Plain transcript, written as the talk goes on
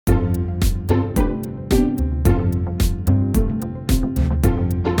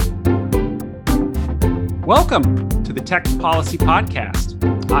Welcome to the Tech Policy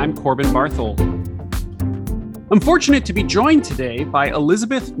Podcast. I'm Corbin Barthol. I'm fortunate to be joined today by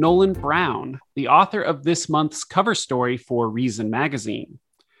Elizabeth Nolan Brown, the author of this month's cover story for Reason Magazine.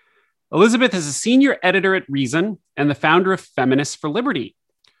 Elizabeth is a senior editor at Reason and the founder of Feminists for Liberty.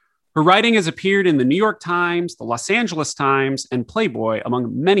 Her writing has appeared in the New York Times, the Los Angeles Times, and Playboy,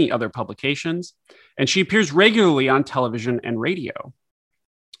 among many other publications, and she appears regularly on television and radio.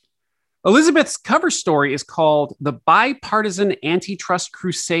 Elizabeth's cover story is called The Bipartisan Antitrust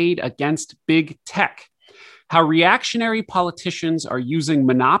Crusade Against Big Tech: How Reactionary Politicians Are Using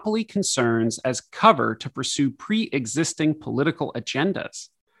Monopoly Concerns as Cover to Pursue Pre-Existing Political Agendas.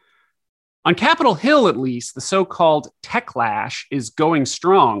 On Capitol Hill, at least, the so-called techlash is going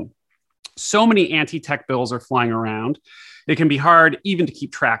strong. So many anti-tech bills are flying around, it can be hard even to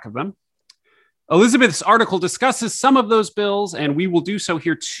keep track of them. Elizabeth's article discusses some of those bills, and we will do so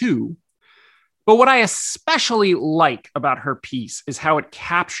here too. But what I especially like about her piece is how it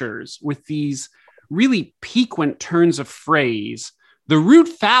captures, with these really piquant turns of phrase, the root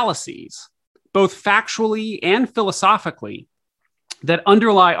fallacies, both factually and philosophically, that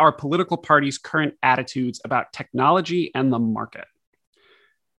underlie our political party's current attitudes about technology and the market.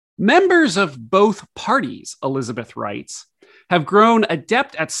 Members of both parties, Elizabeth writes, have grown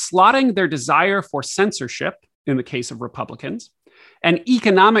adept at slotting their desire for censorship, in the case of Republicans, and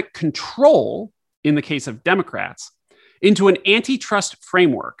economic control, in the case of Democrats, into an antitrust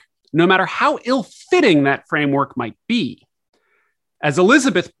framework, no matter how ill-fitting that framework might be. As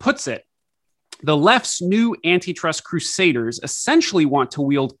Elizabeth puts it, the left's new antitrust crusaders essentially want to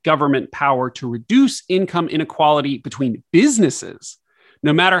wield government power to reduce income inequality between businesses,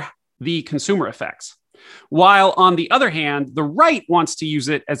 no matter the consumer effects. While, on the other hand, the right wants to use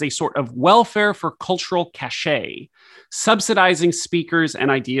it as a sort of welfare for cultural cachet, subsidizing speakers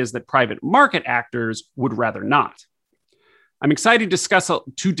and ideas that private market actors would rather not. I'm excited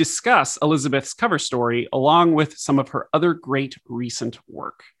to discuss Elizabeth's cover story along with some of her other great recent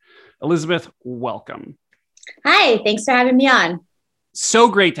work. Elizabeth, welcome. Hi, thanks for having me on. So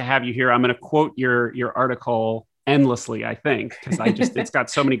great to have you here. I'm going to quote your article endlessly, I think, because it's got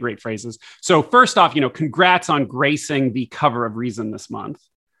so many great phrases. So first off, congrats on gracing the cover of Reason this month.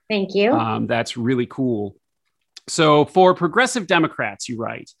 Thank you. That's really cool. So for progressive Democrats, you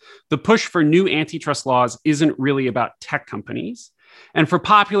write, the push for new antitrust laws isn't really about tech companies. And for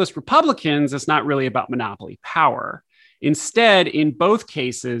populist Republicans, it's not really about monopoly power. Instead, in both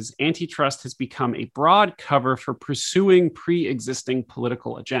cases, antitrust has become a broad cover for pursuing pre-existing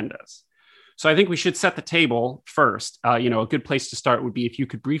political agendas. So I think we should set the table first. A good place to start would be if you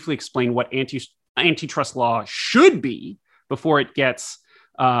could briefly explain what antitrust law should be before it gets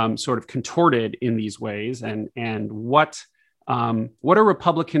sort of contorted in these ways, and what are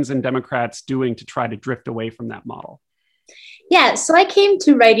Republicans and Democrats doing to try to drift away from that model? Yeah, so I came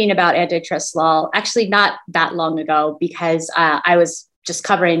to writing about antitrust law actually not that long ago because I was just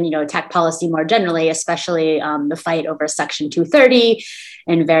covering, tech policy more generally, especially the fight over Section 230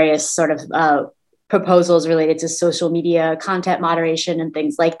 and various sort of proposals related to social media content moderation and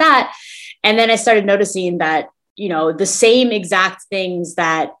things like that. And then I started noticing that, the same exact things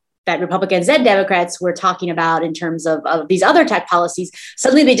that Republicans and Democrats were talking about in terms of these other tech policies,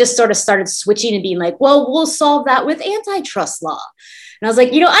 suddenly they just sort of started switching and being like, well, we'll solve that with antitrust law. And I was like,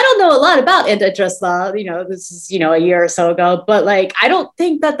 I don't know a lot about antitrust law. This is, a year or so ago, but I don't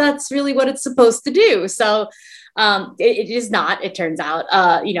think that that's really what it's supposed to do. So it is not, it turns out,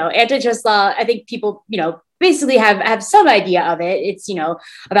 antitrust law, I think people, basically have some idea of it. It's,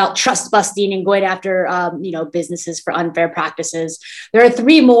 about trust busting and going after, businesses for unfair practices. There are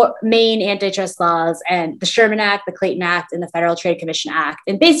three more main antitrust laws, and the Sherman Act, the Clayton Act, and the Federal Trade Commission Act.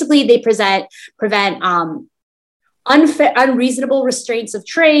 And basically they prevent unreasonable restraints of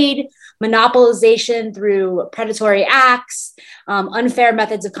trade, monopolization through predatory acts, unfair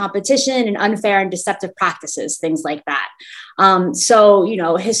methods of competition, and unfair and deceptive practices, things like that. So,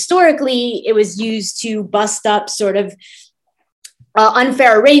 historically, it was used to bust up sort of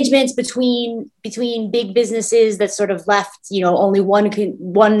unfair arrangements between big businesses that sort of left, only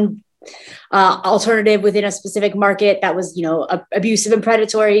one alternative within a specific market that was, abusive and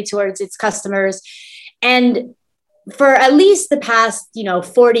predatory towards its customers. And for at least the past,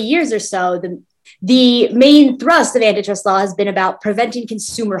 40 years or so, the main thrust of antitrust law has been about preventing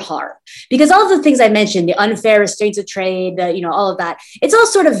consumer harm, because all of the things I mentioned, the unfair restraints of trade, all of that, it's all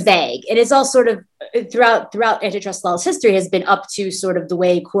sort of vague, and it's all sort of throughout antitrust law's history has been up to sort of the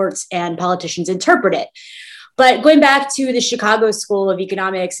way courts and politicians interpret it. But going back to the Chicago School of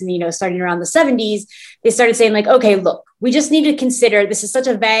Economics and, starting around the 70s, they started saying like, okay, look, we just need to consider, this is such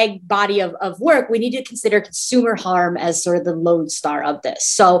a vague body of work. We need to consider consumer harm as sort of the lodestar of this.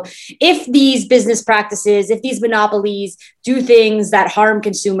 So if these business practices, if these monopolies do things that harm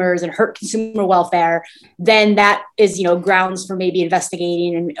consumers and hurt consumer welfare, then that is, grounds for maybe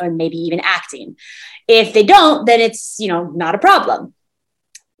investigating and maybe even acting. If they don't, then it's, not a problem.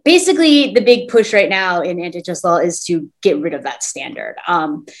 Basically, the big push right now in antitrust law is to get rid of that standard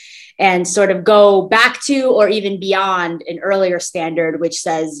and sort of go back to or even beyond an earlier standard, which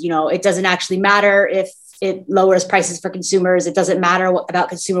says, it doesn't actually matter if it lowers prices for consumers. It doesn't matter about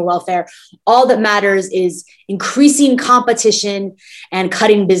consumer welfare. All that matters is increasing competition and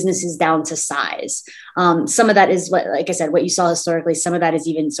cutting businesses down to size. Some of that is like I said, what you saw historically. Some of that is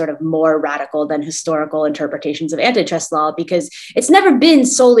even sort of more radical than historical interpretations of antitrust law, because it's never been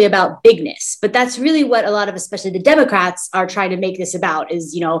solely about bigness. But that's really what a lot of, especially the Democrats, are trying to make this about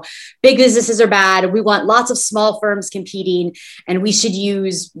is, big businesses are bad. We want lots of small firms competing, and we should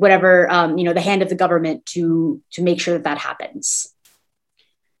use whatever, the hand of the government to make sure that happens.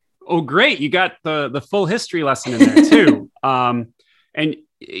 Oh, great. You got the full history lesson in there too. And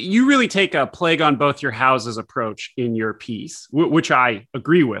you really take a plague on both your houses approach in your piece, which I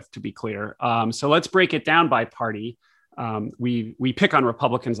agree with, to be clear. So let's break it down by party. We pick on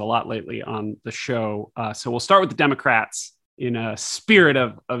Republicans a lot lately on the show. So we'll start with the Democrats in a spirit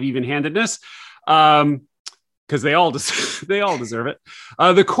of even-handedness. Because they all deserve it.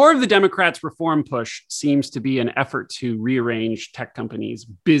 The core of the Democrats' reform push seems to be an effort to rearrange tech companies'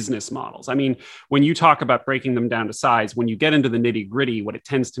 business models. I mean, when you talk about breaking them down to size, when you get into the nitty gritty, what it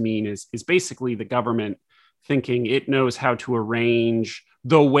tends to mean is basically the government thinking it knows how to arrange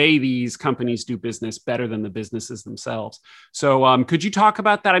the way these companies do business better than the businesses themselves. So could you talk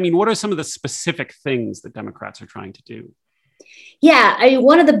about that? I mean, what are some of the specific things that Democrats are trying to do? Yeah, I mean,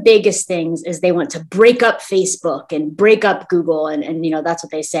 one of the biggest things is they want to break up Facebook and break up Google. And that's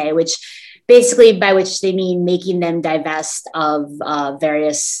what they say, which basically by which they mean making them divest of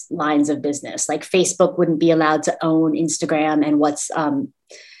various lines of business. Like Facebook wouldn't be allowed to own Instagram and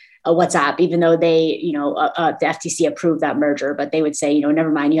WhatsApp, even though they, the FTC approved that merger, but they would say,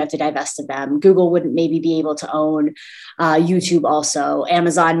 never mind, you have to divest of them. Google wouldn't maybe be able to own YouTube also.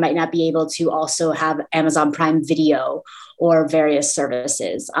 Amazon might not be able to also have Amazon Prime Video or various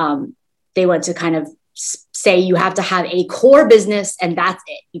services. They want to kind of say you have to have a core business and that's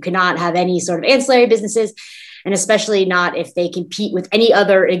it. You cannot have any sort of ancillary businesses, and especially not if they compete with any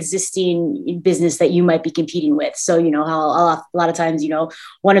other existing business that you might be competing with. So, how a lot of times,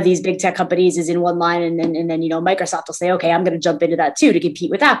 one of these big tech companies is in one line and then Microsoft will say, okay, I'm going to jump into that too to compete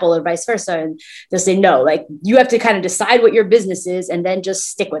with Apple or vice versa. And they'll say, no, like you have to kind of decide what your business is and then just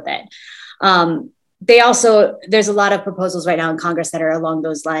stick with it. There's a lot of proposals right now in Congress that are along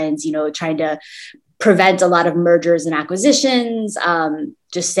those lines, trying to prevent a lot of mergers and acquisitions,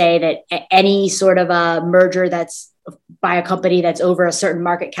 just say that any sort of a merger that's by a company that's over a certain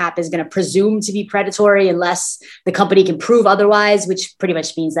market cap is going to presume to be predatory unless the company can prove otherwise, which pretty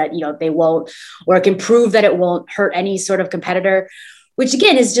much means that, they won't, or it can prove that it won't hurt any sort of competitor, which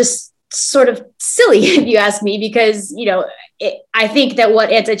again is just sort of silly if you ask me, because, I think that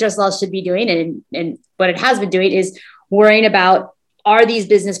what antitrust law should be doing and what it has been doing is worrying about, are these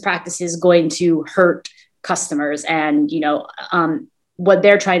business practices going to hurt customers? And, what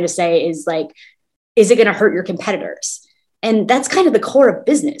they're trying to say is like, is it going to hurt your competitors? And that's kind of the core of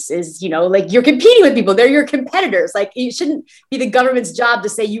business is, like you're competing with people, they're your competitors. Like it shouldn't be the government's job to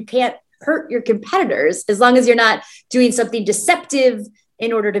say you can't hurt your competitors as long as you're not doing something deceptive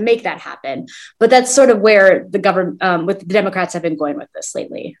in order to make that happen. But that's sort of where the government, with the Democrats have been going with this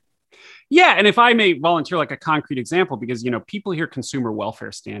lately. Yeah. And if I may volunteer like a concrete example, because, people hear consumer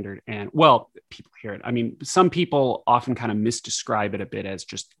welfare standard and people hear it. I mean, some people often kind of misdescribe it a bit as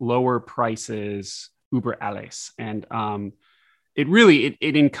just lower prices, Uber alles. And it really,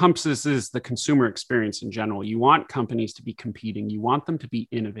 it encompasses the consumer experience in general. You want companies to be competing. You want them to be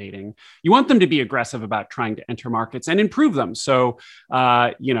innovating. You want them to be aggressive about trying to enter markets and improve them. So,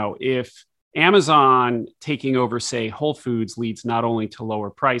 if Amazon taking over, say, Whole Foods leads not only to lower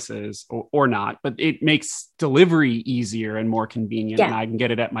prices or not, but it makes delivery easier and more convenient. Yeah. And I can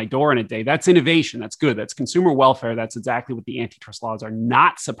get it at my door in a day. That's innovation. That's good. That's consumer welfare. That's exactly what the antitrust laws are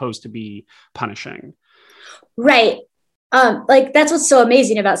not supposed to be punishing. Right. That's what's so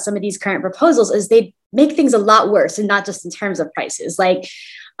amazing about some of these current proposals is they make things a lot worse, and not just in terms of prices. Like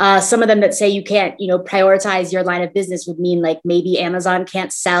Some of them that say you can't, prioritize your line of business would mean like maybe Amazon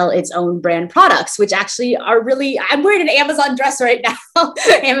can't sell its own brand products, which actually are really, I'm wearing an Amazon dress right now,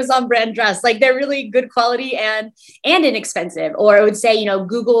 Amazon brand dress. Like they're really good quality and inexpensive. Or it would say,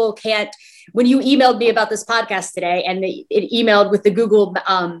 Google can't, when you emailed me about this podcast today and it emailed with the Google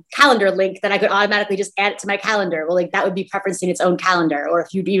calendar link, then I could automatically just add it to my calendar. Well, like that would be preferencing its own calendar. Or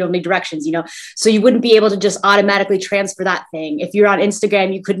if you emailed me directions, so you wouldn't be able to just automatically transfer that thing. If you're on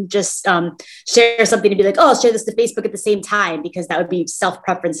Instagram, you couldn't just share something and be like, oh, I'll share this to Facebook at the same time, because that would be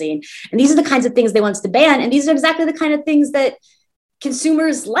self-preferencing. And these are the kinds of things they want to ban. And these are exactly the kind of things that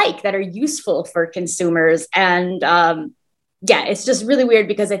consumers like, that are useful for consumers. And it's just really weird,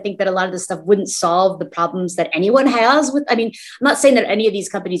 because I think that a lot of this stuff wouldn't solve the problems that anyone has with, I'm not saying that any of these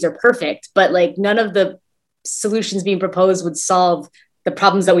companies are perfect, but like none of the solutions being proposed would solve the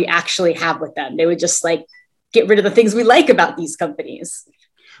problems that we actually have with them. They would just like get rid of the things we like about these companies.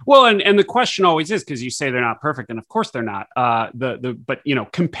 Well, and the question always is, because you say they're not perfect, and of course they're not. But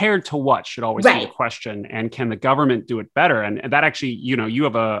compared to what should always be the question, and can the government do it better? And that actually, you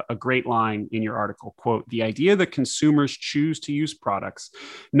have a great line in your article, quote, "The idea that consumers choose to use products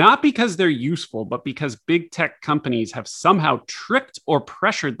not because they're useful, but because big tech companies have somehow tricked or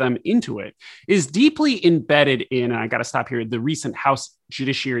pressured them into it is deeply embedded in," and I got to stop here, the recent House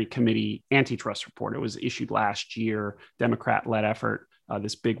Judiciary Committee antitrust report. It was issued last year, Democrat-led effort.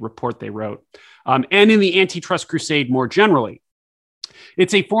 This big report they wrote, and in the antitrust crusade more generally.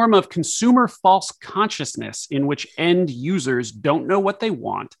 It's a form of consumer false consciousness in which end users don't know what they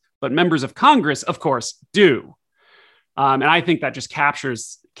want, but members of Congress, of course, do. And I think that just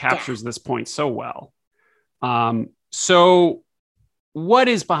captures this point so well. So what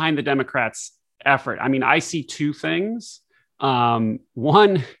is behind the Democrats' effort? I see two things.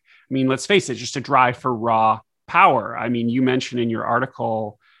 One, let's face it, just a drive for raw power. You mentioned in your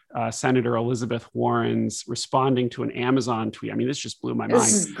article, Senator Elizabeth Warren's responding to an Amazon tweet. This just blew my mind.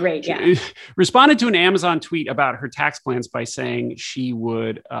 This is great. Yeah. Responded to an Amazon tweet about her tax plans by saying she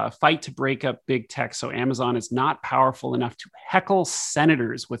would fight to break up big tech so Amazon is not powerful enough to heckle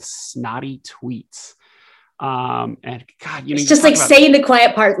senators with snotty tweets. And God, it's just like saying the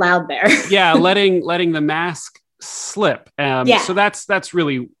quiet part loud there. Yeah, letting the mask slip. So that's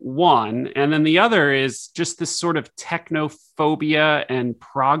really one. And then the other is just this sort of technophobia and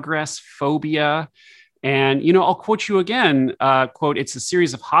progress phobia. And, I'll quote you again, quote, "It's a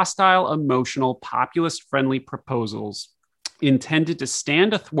series of hostile, emotional, populist-friendly proposals intended to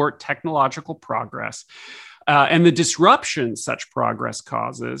stand athwart technological progress and the disruption such progress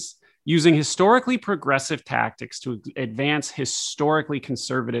causes, using historically progressive tactics to advance historically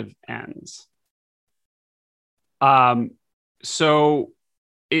conservative ends." Do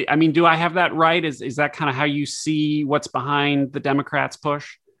I have that right? Is that kind of how you see what's behind the Democrats'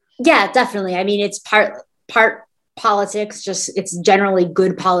 push? Yeah, definitely. It's part politics. Just it's generally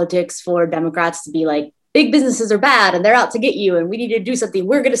good politics for Democrats to be like, big businesses are bad and they're out to get you, and we need to do something.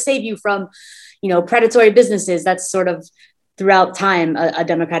 We're going to save you from, predatory businesses. That's sort of throughout time a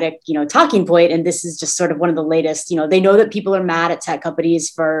Democratic, talking point. And this is just sort of one of the latest. They know that people are mad at tech companies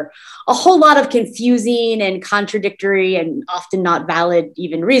for a whole lot of confusing and contradictory and often not valid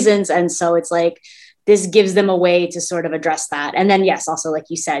even reasons. And so it's like, this gives them a way to sort of address that. And then, yes, also, like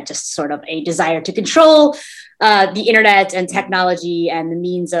you said, just sort of a desire to control the internet and technology and the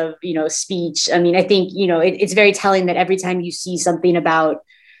means of, speech. I think, it's very telling that every time you see something about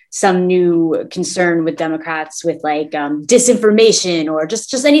some new concern with Democrats with like disinformation or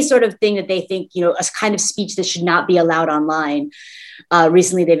just any sort of thing that they think, a kind of speech that should not be allowed online.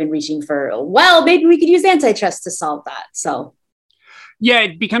 Recently, they've been reaching for, well, maybe we could use antitrust to solve that. So. Yeah,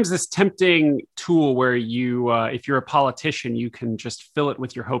 it becomes this tempting tool where you, if you're a politician, you can just fill it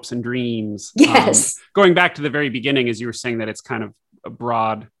with your hopes and dreams. Yes. Going back to the very beginning, as you were saying, that it's kind of a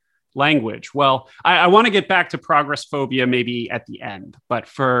broad language. Well, I want to get back to progress phobia maybe at the end. But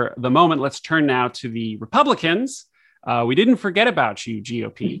for the moment, let's turn now to the Republicans. We didn't forget about you,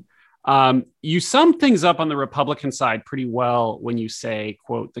 GOP. You sum things up on the Republican side pretty well when you say,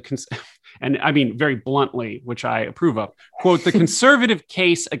 quote, very bluntly, which I approve of, quote, "The conservative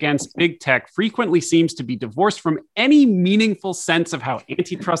case against big tech frequently seems to be divorced from any meaningful sense of how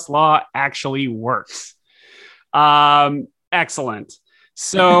antitrust law actually works." Excellent.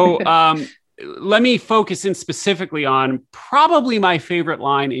 So let me focus in specifically on probably my favorite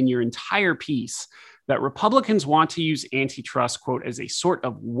line in your entire piece, that Republicans want to use antitrust, quote, "as a sort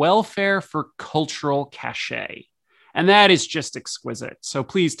of welfare for cultural cachet." And that is just exquisite. So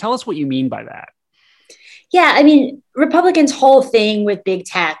please tell us what you mean by that. Yeah, Republicans' whole thing with big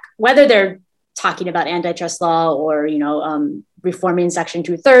tech, whether they're talking about antitrust law or, reforming Section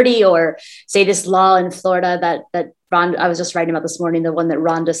 230, or say this law in Florida that I was just writing about this morning, the one that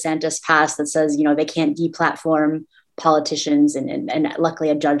Ron DeSantis passed that says, they can't deplatform politicians, and luckily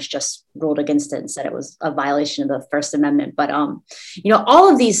a judge just ruled against it and said it was a violation of the First Amendment. But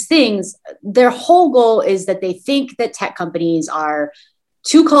all of these things, their whole goal is that they think that tech companies are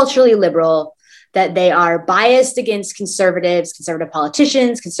too culturally liberal, that they are biased against conservatives, conservative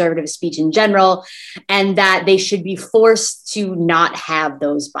politicians, conservative speech in general, and that they should be forced to not have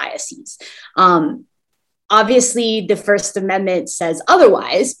those biases. Obviously, the First Amendment says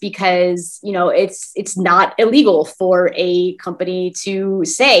otherwise, because it's not illegal for a company to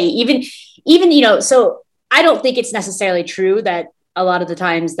say even So I don't think it's necessarily true that a lot of the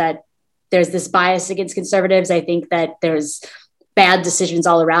times that there's this bias against conservatives. I think that there's bad decisions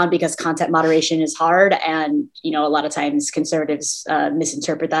all around because content moderation is hard, and a lot of times conservatives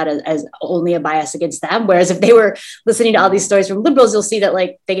misinterpret that as only a bias against them. Whereas if they were listening to all these stories from liberals, you'll see that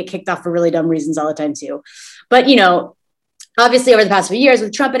they get kicked off for really dumb reasons all the time too. But obviously over the past few years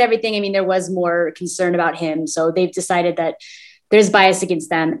with Trump and everything, there was more concern about him. So they've decided that there's bias against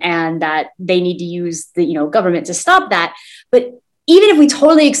them and that they need to use the government to stop that. But even if we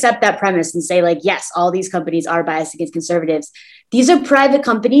totally accept that premise and say yes, all these companies are biased against conservatives, these are private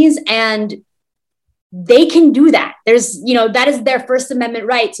companies and they can do that. There's, that is their First Amendment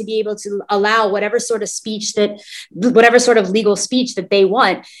right to be able to allow whatever sort of legal speech that they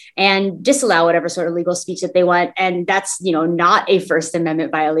want, and disallow whatever sort of legal speech that they want. And that's, not a First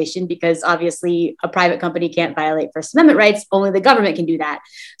Amendment violation, because obviously a private company can't violate First Amendment rights. Only the government can do that.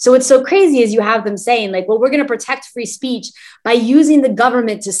 So what's so crazy is you have them saying well, we're going to protect free speech by using the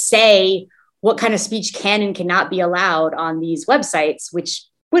government to say what kind of speech can and cannot be allowed on these websites, which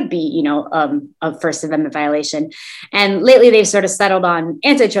would be, a First Amendment violation. And lately they've sort of settled on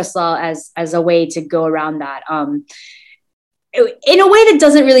antitrust law as a way to go around that. In a way that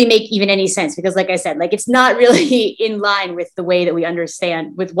doesn't really make even any sense, because like I said, it's not really in line with the way that we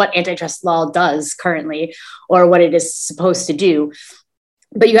understand with what antitrust law does currently, or what it is supposed to do.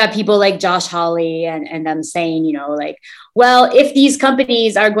 But you have people like Josh Hawley and them saying, well, if these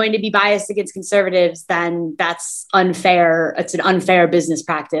companies are going to be biased against conservatives, then that's unfair. It's an unfair business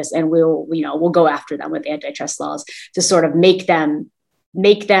practice. And we'll go after them with antitrust laws to sort of make them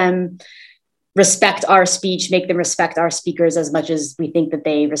respect our speech, make them respect our speakers as much as we think that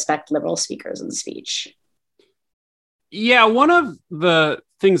they respect liberal speakers and speech. Yeah, one of the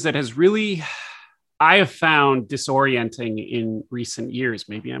things that has really, I have found disorienting in recent years,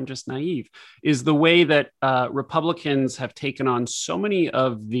 maybe I'm just naive, is the way that Republicans have taken on so many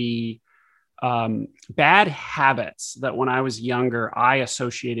of the bad habits that when I was younger, I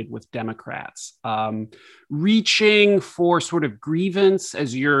associated with Democrats. Reaching for sort of grievance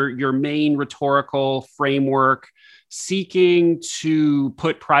as your main rhetorical framework, seeking to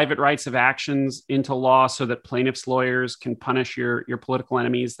put private rights of actions into law so that plaintiffs' lawyers can punish your political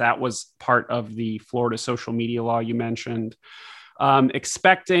enemies. That was part of the Florida social media law you mentioned.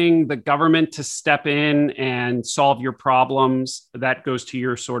 Expecting the government to step in and solve your problems. That goes to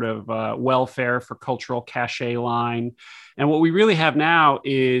your sort of welfare for cultural cachet line. And what we really have now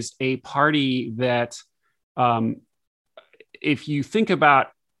is a party that, if you think about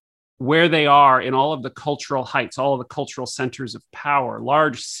where they are in all of the cultural heights, all of the cultural centers of power,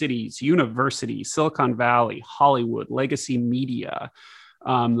 large cities, universities, Silicon Valley, Hollywood, legacy media, the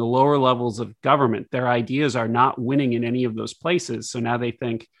lower levels of government, their ideas are not winning in any of those places. So now they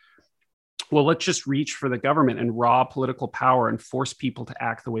think, well, let's just reach for the government and raw political power and force people to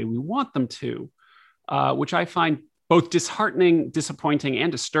act the way we want them to, which I find both disheartening, disappointing,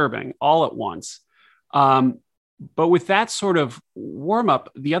 and disturbing all at once. But with that sort of warm up,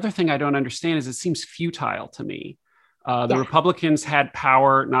 the other thing I don't understand is it seems futile to me. The Republicans had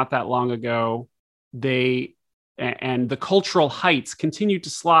power not that long ago. And the cultural heights continue to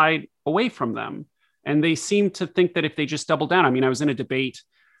slide away from them. And they seem to think that if they just double down, I was in a debate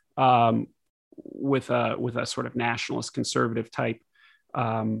with a sort of nationalist conservative type.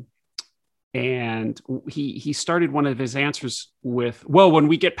 And he started one of his answers with, well, when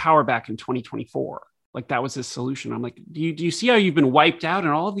we get power back in 2024, that was his solution. I'm like, do you see how you've been wiped out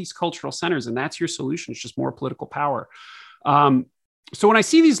in all of these cultural centers? And that's your solution. It's just more political power. So when I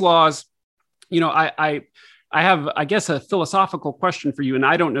see these laws, I have, I guess, a philosophical question for you, and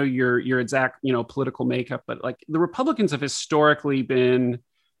I don't know your exact, political makeup, but the Republicans have historically been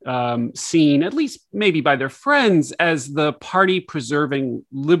seen, at least maybe by their friends, as the party preserving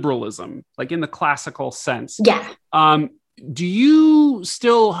liberalism, in the classical sense. Yeah. Do you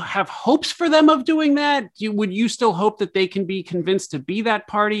still have hopes for them of doing that? Would you still hope that they can be convinced to be that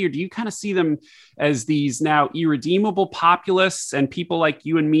party? Or do you kind of see them as these now irredeemable populists, and people like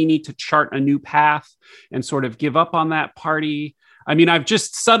you and me need to chart a new path and sort of give up on that party? I mean, I've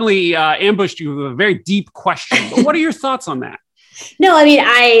just suddenly ambushed you with a very deep question, but what are your thoughts on that? No, I mean,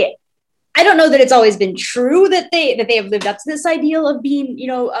 I don't know that it's always been true that they have lived up to this ideal of being,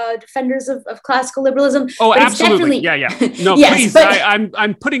 defenders of classical liberalism. Oh, absolutely. Yeah. No, yes, please. But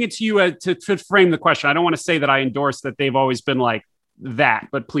I'm putting it to you to frame the question. I don't want to say that I endorse that they've always been like that,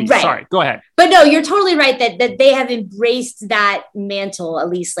 but please, right. Sorry, go ahead. But no, you're totally right that they have embraced that mantle, at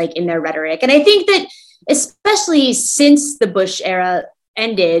least like in their rhetoric. And I think that especially since the Bush era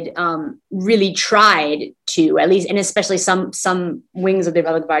ended, really tried to, at least, and especially some wings of the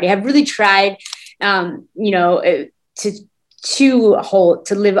Republican Party have really tried, to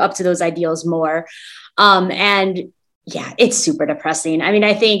live up to those ideals more. And yeah, it's super depressing. I mean,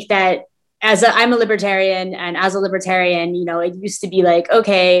 I think that I'm a libertarian, and as a libertarian, it used to be like,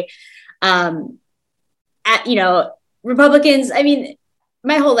 okay, Republicans, I mean,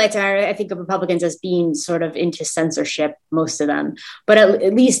 my whole lifetime, I think of Republicans as being sort of into censorship, most of them. But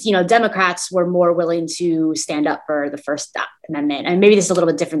at least, Democrats were more willing to stand up for the First Amendment. And maybe this is a little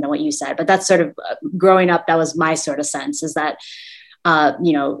bit different than what you said, but that's sort of growing up, that was my sort of sense, is that,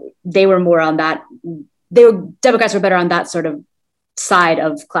 they were more on that. Democrats were better on that sort of side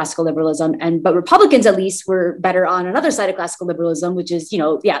of classical liberalism, but Republicans at least were better on another side of classical liberalism, which is,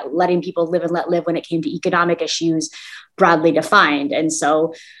 letting people live and let live when it came to economic issues broadly defined. And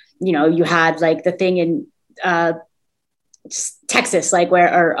so, you had like the thing in Texas, like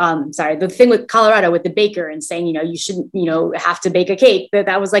the thing with Colorado with the baker and saying, you shouldn't, have to bake a cake.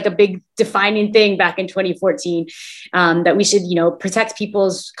 That was like a big defining thing back in 2014, that we should, protect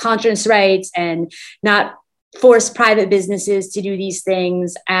people's conscience rights and not force private businesses to do these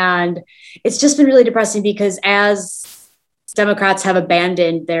things. And it's just been really depressing because as Democrats have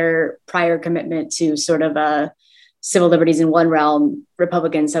abandoned their prior commitment to sort of civil liberties in one realm,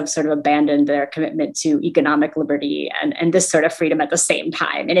 Republicans have sort of abandoned their commitment to economic liberty and this sort of freedom at the same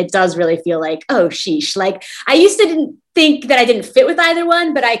time. And it does really feel like, oh, sheesh. Like I used to think that I didn't fit with either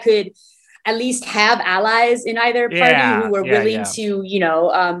one, but I could at least have allies in either party who were willing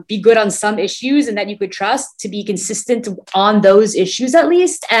to, be good on some issues and that you could trust to be consistent on those issues at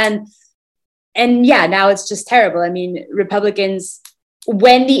least. And now it's just terrible. I mean, Republicans,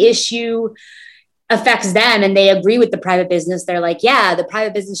 when the issue affects them and they agree with the private business, they're like, yeah, the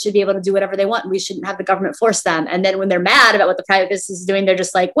private business should be able to do whatever they want. And we shouldn't have the government force them. And then when they're mad about what the private business is doing, they're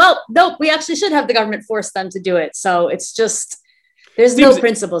just like, well, nope, we actually should have the government force them to do it. So it's just, there's no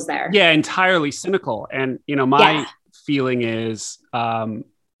principles there. Yeah, entirely cynical. And, my feeling is,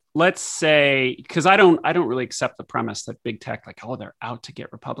 let's say, because I don't really accept the premise that big tech, like, oh, they're out to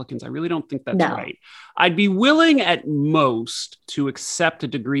get Republicans. I really don't think that's right. I'd be willing at most to accept a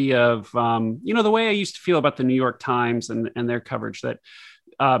degree of, the way I used to feel about the New York Times and their coverage that,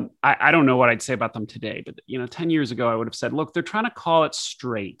 I don't know what I'd say about them today, but, 10 years ago, I would have said, look, they're trying to call it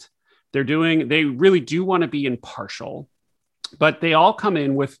straight. They really do want to be impartial. But they all come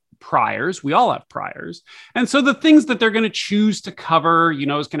in with priors. We all have priors. And so the things that they're going to choose to cover, is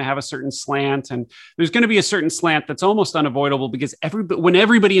going to have a certain slant. And there's going to be a certain slant that's almost unavoidable because when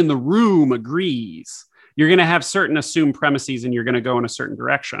everybody in the room agrees, you're going to have certain assumed premises and you're going to go in a certain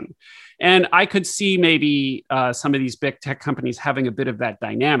direction. And I could see maybe some of these big tech companies having a bit of that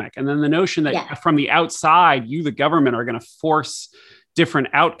dynamic. And then the notion that from the outside, you, the government, are going to force different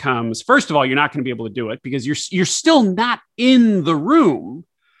outcomes. First of all, you're not going to be able to do it because you're still not in the room.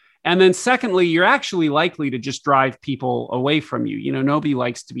 And then secondly, you're actually likely to just drive people away from you. Nobody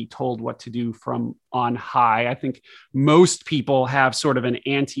likes to be told what to do from on high. I think most people have sort of an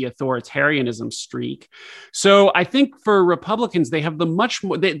anti-authoritarianism streak. So I think for Republicans, they have the much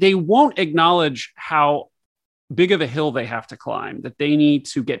more, they won't acknowledge how big of a hill they have to climb, that they need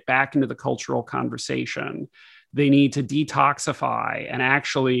to get back into the cultural conversation. They need to detoxify and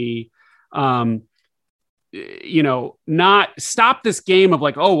actually, not stop this game of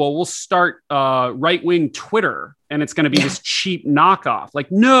like, oh, well, we'll start right-wing Twitter and it's going to be this cheap knockoff. Like,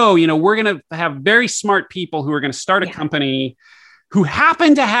 no, we're going to have very smart people who are going to start a company who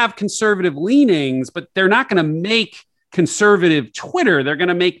happen to have conservative leanings, but they're not going to make conservative Twitter. They're going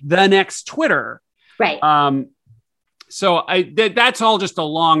to make the next Twitter. Right. So that's all just a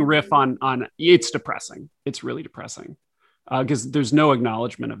long riff on it's depressing. It's really depressing because there's no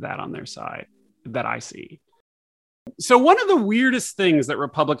acknowledgement of that on their side that I see. So one of the weirdest things that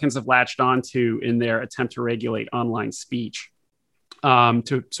Republicans have latched onto in their attempt to regulate online speech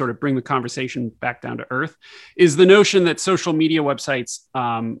to sort of bring the conversation back down to earth, is the notion that social media websites,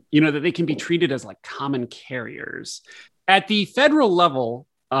 that they can be treated as like common carriers. At the federal level,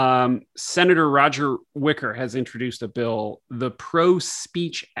 Senator Roger Wicker has introduced a bill, the Pro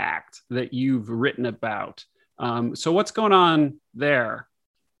Speech Act, that you've written about. So what's going on there?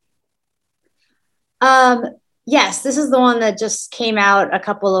 Yes, this is the one that just came out a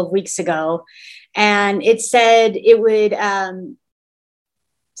couple of weeks ago. And it said it would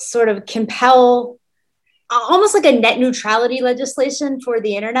sort of compel almost like a net neutrality legislation for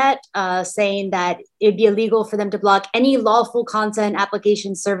the internet, saying that it'd be illegal for them to block any lawful content,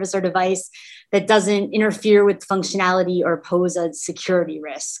 application, service, or device that doesn't interfere with functionality or pose a security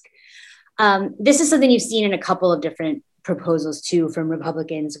risk. This is something you've seen in a couple of different proposals too from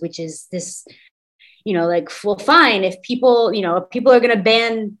Republicans, which is this, well, fine, if people are going to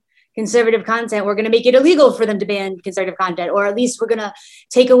ban conservative content, we're going to make it illegal for them to ban conservative content, or at least we're going to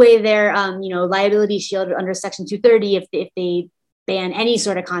take away their, liability shield under Section 230 if they ban any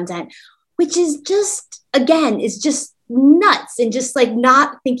sort of content, which is just, again, is just nuts and just like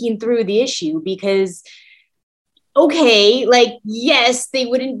not thinking through the issue. Because, okay, like, yes, they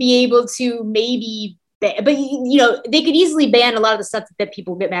wouldn't be able to maybe, but they could easily ban a lot of the stuff that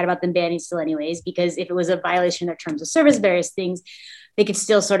people get mad about them banning still anyways, because if it was a violation of their terms of service, various things, they could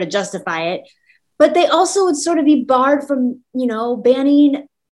still sort of justify it. But they also would sort of be barred from, banning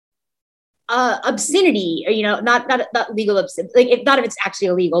obscenity, or, not legal obscenity, like not if it's actually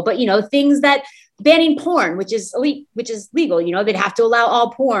illegal, but, things that banning porn, which is legal, they'd have to allow all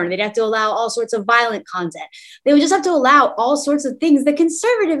porn. They'd have to allow all sorts of violent content. They would just have to allow all sorts of things that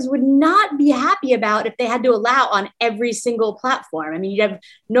conservatives would not be happy about if they had to allow on every single platform. I mean, you'd have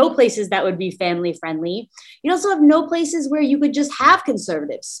no places that would be family friendly. You also have no places where you could just have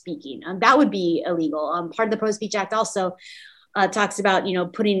conservatives speaking. That would be illegal. Part of the Pro Speech Act also talks about,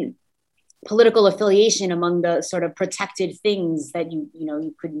 putting political affiliation among the sort of protected things that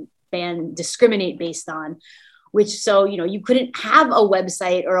you couldn't discriminate based on, so you couldn't have a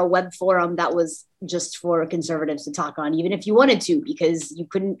website or a web forum that was just for conservatives to talk on, even if you wanted to, because you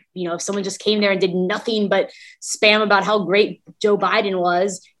couldn't, if someone just came there and did nothing but spam about how great Joe Biden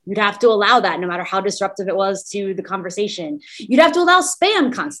was, you'd have to allow that no matter how disruptive it was to the conversation. You'd have to allow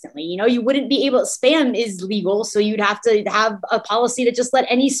spam constantly. You wouldn't be able, spam is legal, so you'd have to have a policy to just let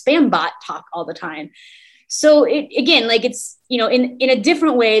any spam bot talk all the time. So it's, in a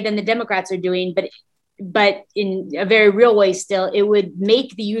different way than the Democrats are doing, but in a very real way still, it would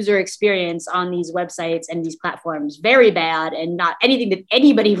make the user experience on these websites and these platforms very bad and not anything that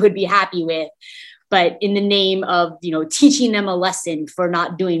anybody would be happy with. But in the name of, teaching them a lesson for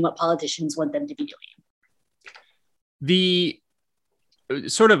not doing what politicians want them to be doing. The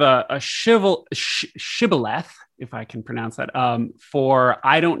sort of a shibboleth, if I can pronounce that, for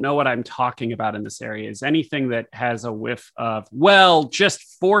I don't know what I'm talking about in this area is anything that has a whiff of,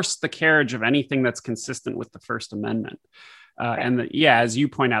 just force the carriage of anything that's consistent with the First Amendment. And as you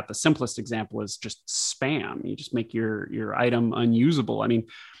point out, the simplest example is just spam. You just make your item unusable. I mean,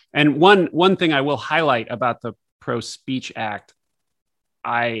 and one thing I will highlight about the Pro Speech Act,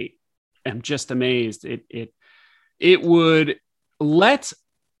 I am just amazed. It would let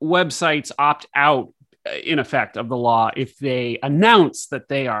websites opt out, in effect, of the law if they announce that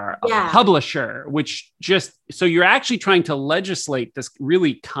they are a publisher, which so you're actually trying to legislate this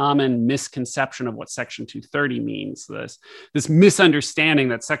really common misconception of what Section 230 means, this misunderstanding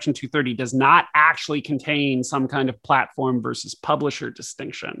that Section 230 does not actually contain some kind of platform versus publisher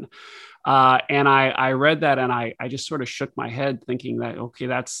distinction. And I read that and I just sort of shook my head thinking that, okay,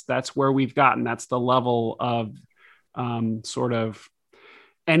 that's where we've gotten. That's the level of sort of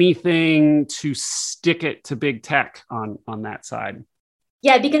anything to stick it to big tech on that side.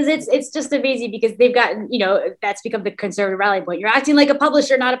 Yeah, because it's just amazing because they've gotten, that's become the conservative rally point. You're acting like a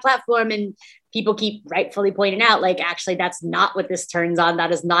publisher, not a platform. And people keep rightfully pointing out, like, actually, that's not what this turns on.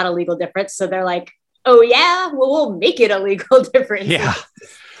 That is not a legal difference. So they're like, oh, yeah, well, we'll make it a legal difference. Yeah.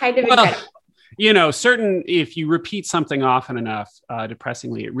 Kind of incredible. If you repeat something often enough,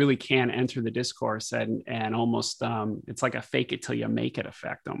 depressingly, it really can enter the discourse and almost it's like a fake it till you make it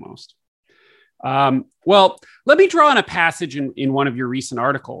effect almost. Well, let me draw on a passage in one of your recent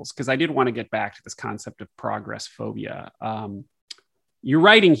articles, because I did want to get back to this concept of progress phobia. You're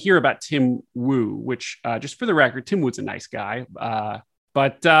writing here about Tim Wu, which just for the record, Tim Wu's a nice guy.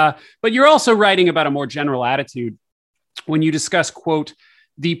 But you're also writing about a more general attitude when you discuss, quote,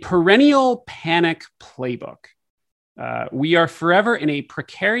 the perennial panic playbook. We are forever in a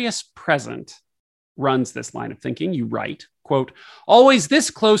precarious present runs this line of thinking. You write, quote, always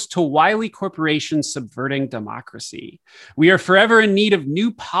this close to wily corporations subverting democracy. We are forever in need of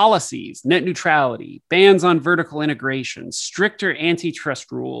new policies, net neutrality, bans on vertical integration, stricter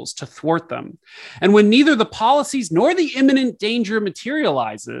antitrust rules to thwart them. And when neither the policies nor the imminent danger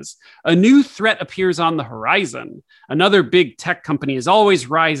materializes, a new threat appears on the horizon. Another big tech company is always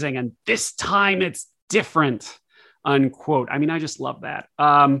rising, and this time it's different, unquote. I mean, I just love that.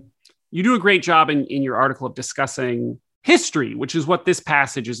 You do a great job in your article of discussing history, which is what this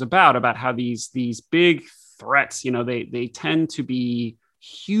passage is about how these big threats, they tend to be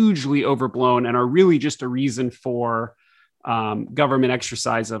hugely overblown and are really just a reason for government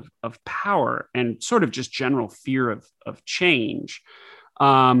exercise of power and sort of just general fear of change.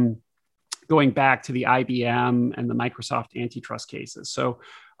 Going back to the IBM and the Microsoft antitrust cases. So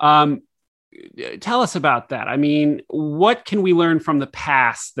tell us about that. I mean, what can we learn from the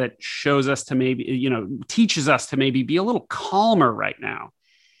past that shows us to maybe, teaches us to maybe be a little calmer right now?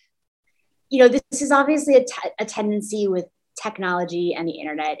 This is obviously a tendency with technology and the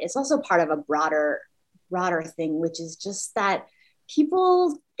internet. It's also part of a broader thing, which is just that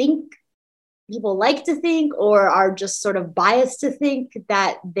people like to think, or are just sort of biased to think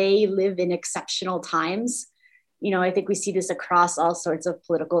that they live in exceptional times. I think we see this across all sorts of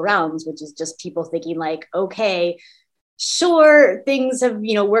political realms, which is just people thinking like, okay, sure, things have,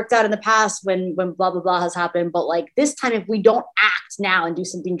 worked out in the past when blah, blah, blah has happened. But like this time, if we don't act now and do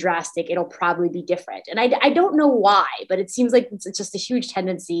something drastic, it'll probably be different. And I don't know why, but it seems like it's just a huge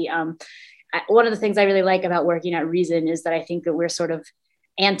tendency. One of the things I really like about working at Reason is that I think that we're sort of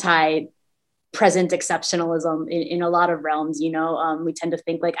anti-present exceptionalism in a lot of realms. We tend to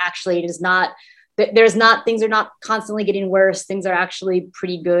think like, actually, it is not, things are not constantly getting worse. Things are actually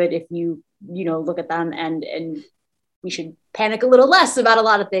pretty good if you look at them, and we should panic a little less about a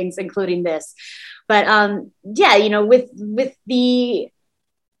lot of things, including this. But with the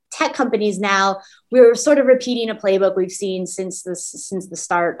tech companies now, we're sort of repeating a playbook we've seen since the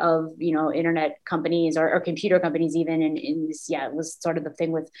start of internet companies or computer companies even. And it was sort of the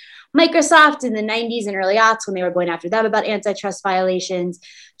thing with Microsoft in the 90s and early aughts when they were going after them about antitrust violations.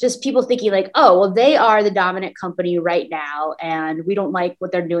 Just people thinking like, oh, well, they are the dominant company right now, and we don't like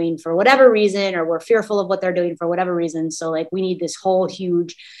what they're doing for whatever reason, or we're fearful of what they're doing for whatever reason. So like we need this whole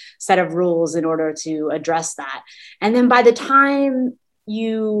huge set of rules in order to address that. And then by the time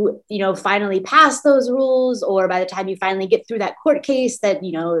you finally pass those rules, or by the time you finally get through that court case that,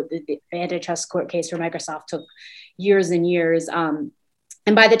 the antitrust court case for Microsoft took years and years. And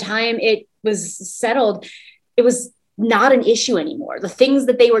by the time it was settled, it was not an issue anymore. The things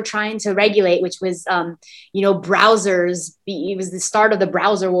that they were trying to regulate, which was, browsers, it was the start of the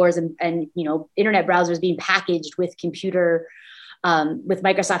browser wars and internet browsers being packaged with with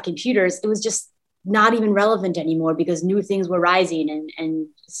Microsoft computers. It was just not even relevant anymore because new things were rising. And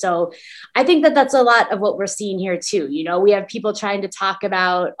so I think that that's a lot of what we're seeing here too. We have people trying to talk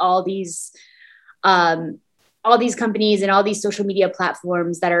about all these companies and all these social media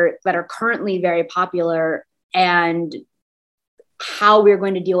platforms that are currently very popular, and how we're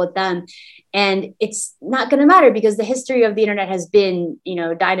going to deal with them. And it's not going to matter because the history of the internet has been,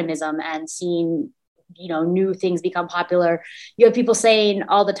 dynamism and seeing, new things become popular. You have people saying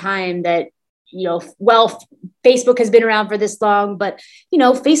all the time that, Facebook has been around for this long, but,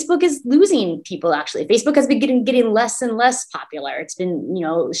 Facebook is losing people. Actually, Facebook has been getting less and less popular. It's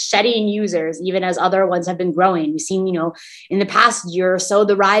been, shedding users, even as other ones have been growing. We've seen, in the past year or so,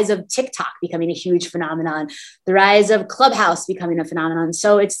 the rise of TikTok becoming a huge phenomenon, the rise of Clubhouse becoming a phenomenon.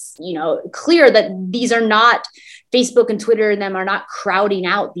 So it's, clear that these are not, Facebook and Twitter and them are not crowding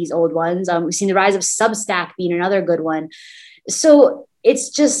out these old ones. We've seen the rise of Substack being another good one. So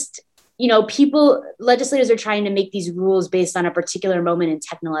it's just, legislators are trying to make these rules based on a particular moment in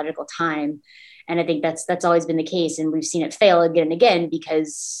technological time. And I think that's always been the case. And we've seen it fail again and again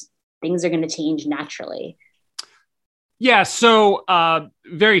because things are going to change naturally. Yeah. So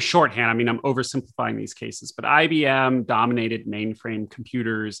very shorthand. I mean, I'm oversimplifying these cases, but IBM dominated mainframe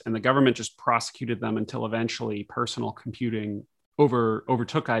computers and the government just prosecuted them until eventually personal computing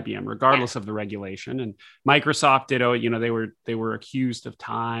overtook IBM, regardless of the regulation. And Microsoft ditto, they were accused of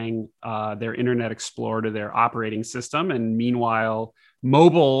tying their Internet Explorer to their operating system. And meanwhile,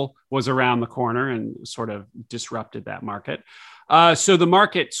 mobile was around the corner and sort of disrupted that market. So the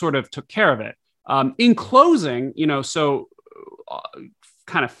market sort of took care of it. In closing, so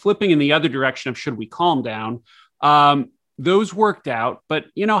kind of flipping in the other direction of should we calm down, those worked out. But,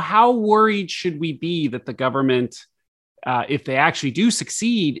 how worried should we be that the government, if they actually do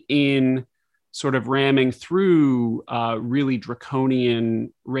succeed in sort of ramming through really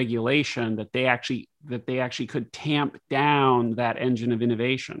draconian regulation, that they actually could tamp down that engine of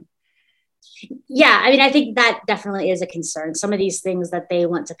innovation. Yeah, I mean, I think that definitely is a concern. Some of these things that they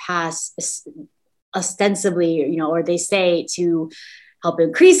want to pass ostensibly, or they say to help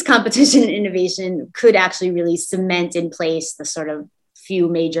increase competition and innovation, could actually really cement in place the sort of few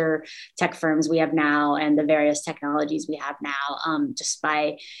major tech firms we have now and the various technologies we have now, just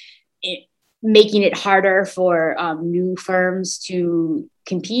by making it harder for new firms to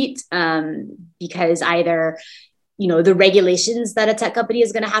compete, because either the regulations that a tech company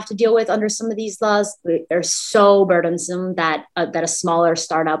is going to have to deal with under some of these laws are so burdensome that a smaller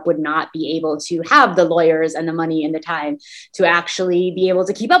startup would not be able to have the lawyers and the money and the time to actually be able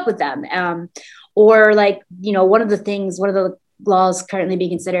to keep up with them. Or one of the laws currently being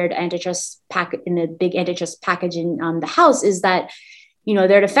considered in the big antitrust package in the House is that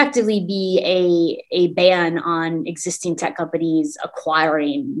there'd effectively be a ban on existing tech companies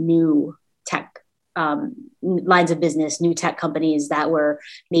acquiring new tech lines of business, new tech companies that were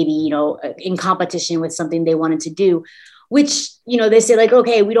maybe, in competition with something they wanted to do, which, they say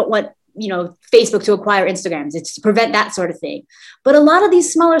okay, we don't want, Facebook to acquire Instagrams. It's to prevent that sort of thing. But a lot of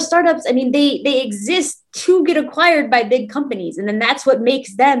these smaller startups, I mean, they exist to get acquired by big companies. And then that's what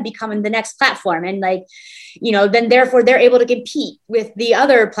makes them becoming the next platform. And then therefore they're able to compete with the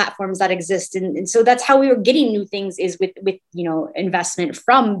other platforms that exist. And so that's how we were getting new things, is with investment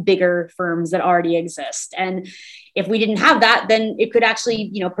from bigger firms that already exist. And if we didn't have that, then it could actually,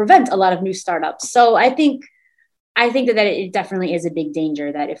 prevent a lot of new startups. So I think that it definitely is a big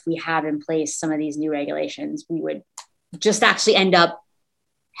danger that if we have in place some of these new regulations, we would just actually end up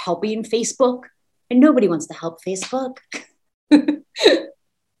helping Facebook, and nobody wants to help Facebook.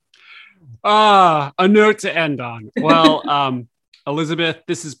 A note to end on. Well, Elizabeth,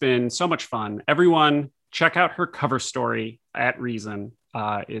 this has been so much fun. Everyone, check out her cover story at Reason.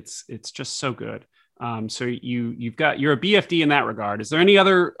 It's just so good. So you're a BFD in that regard. Is there any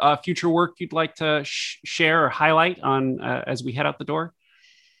other future work you'd like to share or highlight on as we head out the door?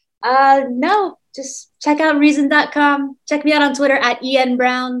 No, just check out reason.com. Check me out on Twitter at EN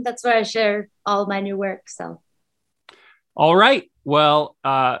Brown. That's where I share all of my new work. So. All right. Well,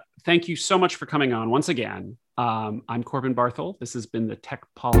 thank you so much for coming on once again. I'm Corbin Barthel. This has been the Tech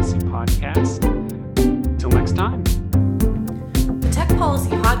Policy Podcast. Till next time. Tech Policy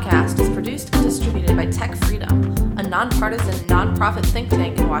Podcast is produced and distributed by Tech Freedom, a nonpartisan, nonprofit think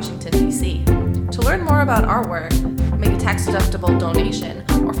tank in Washington, D.C. To learn more about our work, make a tax-deductible donation,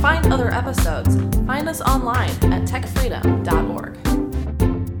 or find other episodes, find us online at techfreedom.org.